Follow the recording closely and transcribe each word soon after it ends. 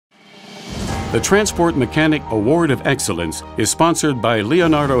The Transport Mechanic Award of Excellence is sponsored by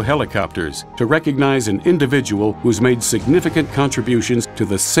Leonardo Helicopters to recognize an individual who's made significant contributions to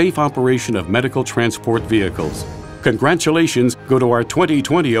the safe operation of medical transport vehicles. Congratulations go to our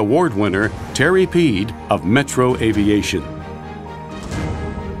 2020 award winner, Terry Peed of Metro Aviation.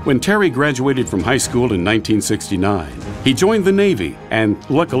 When Terry graduated from high school in 1969, he joined the Navy, and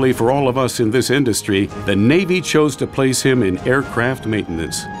luckily for all of us in this industry, the Navy chose to place him in aircraft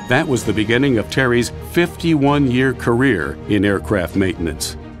maintenance. That was the beginning of Terry's 51-year career in aircraft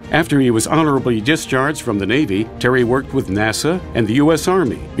maintenance. After he was honorably discharged from the Navy, Terry worked with NASA and the U.S.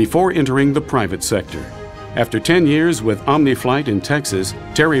 Army before entering the private sector. After 10 years with Omniflight in Texas,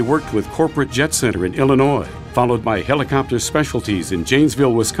 Terry worked with Corporate Jet Center in Illinois, followed by Helicopter Specialties in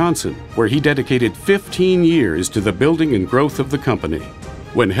Janesville, Wisconsin, where he dedicated 15 years to the building and growth of the company.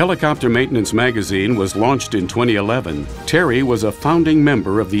 When Helicopter Maintenance Magazine was launched in 2011, Terry was a founding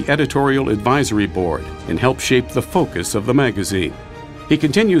member of the editorial advisory board and helped shape the focus of the magazine. He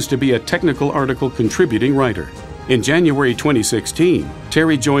continues to be a technical article contributing writer. In January 2016,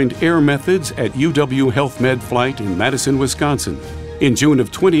 Terry joined Air Methods at UW Health Med Flight in Madison, Wisconsin. In June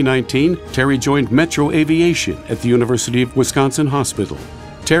of 2019, Terry joined Metro Aviation at the University of Wisconsin Hospital.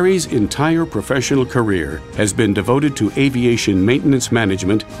 Terry's entire professional career has been devoted to aviation maintenance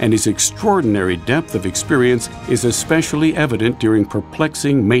management, and his extraordinary depth of experience is especially evident during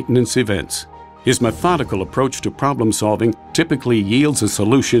perplexing maintenance events. His methodical approach to problem solving typically yields a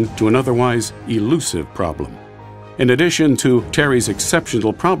solution to an otherwise elusive problem. In addition to Terry's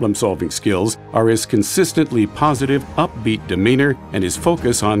exceptional problem-solving skills are his consistently positive, upbeat demeanor and his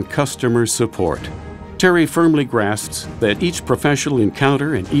focus on customer support. Terry firmly grasps that each professional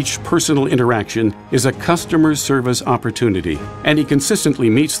encounter and each personal interaction is a customer service opportunity, and he consistently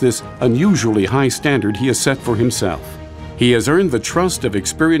meets this unusually high standard he has set for himself. He has earned the trust of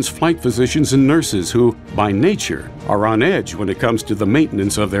experienced flight physicians and nurses who, by nature, are on edge when it comes to the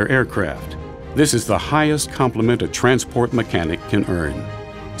maintenance of their aircraft. This is the highest compliment a transport mechanic can earn.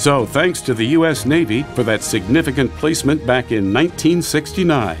 So thanks to the U.S. Navy for that significant placement back in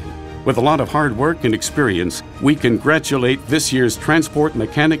 1969. With a lot of hard work and experience, we congratulate this year's Transport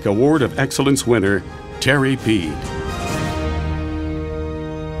Mechanic Award of Excellence winner, Terry Peed.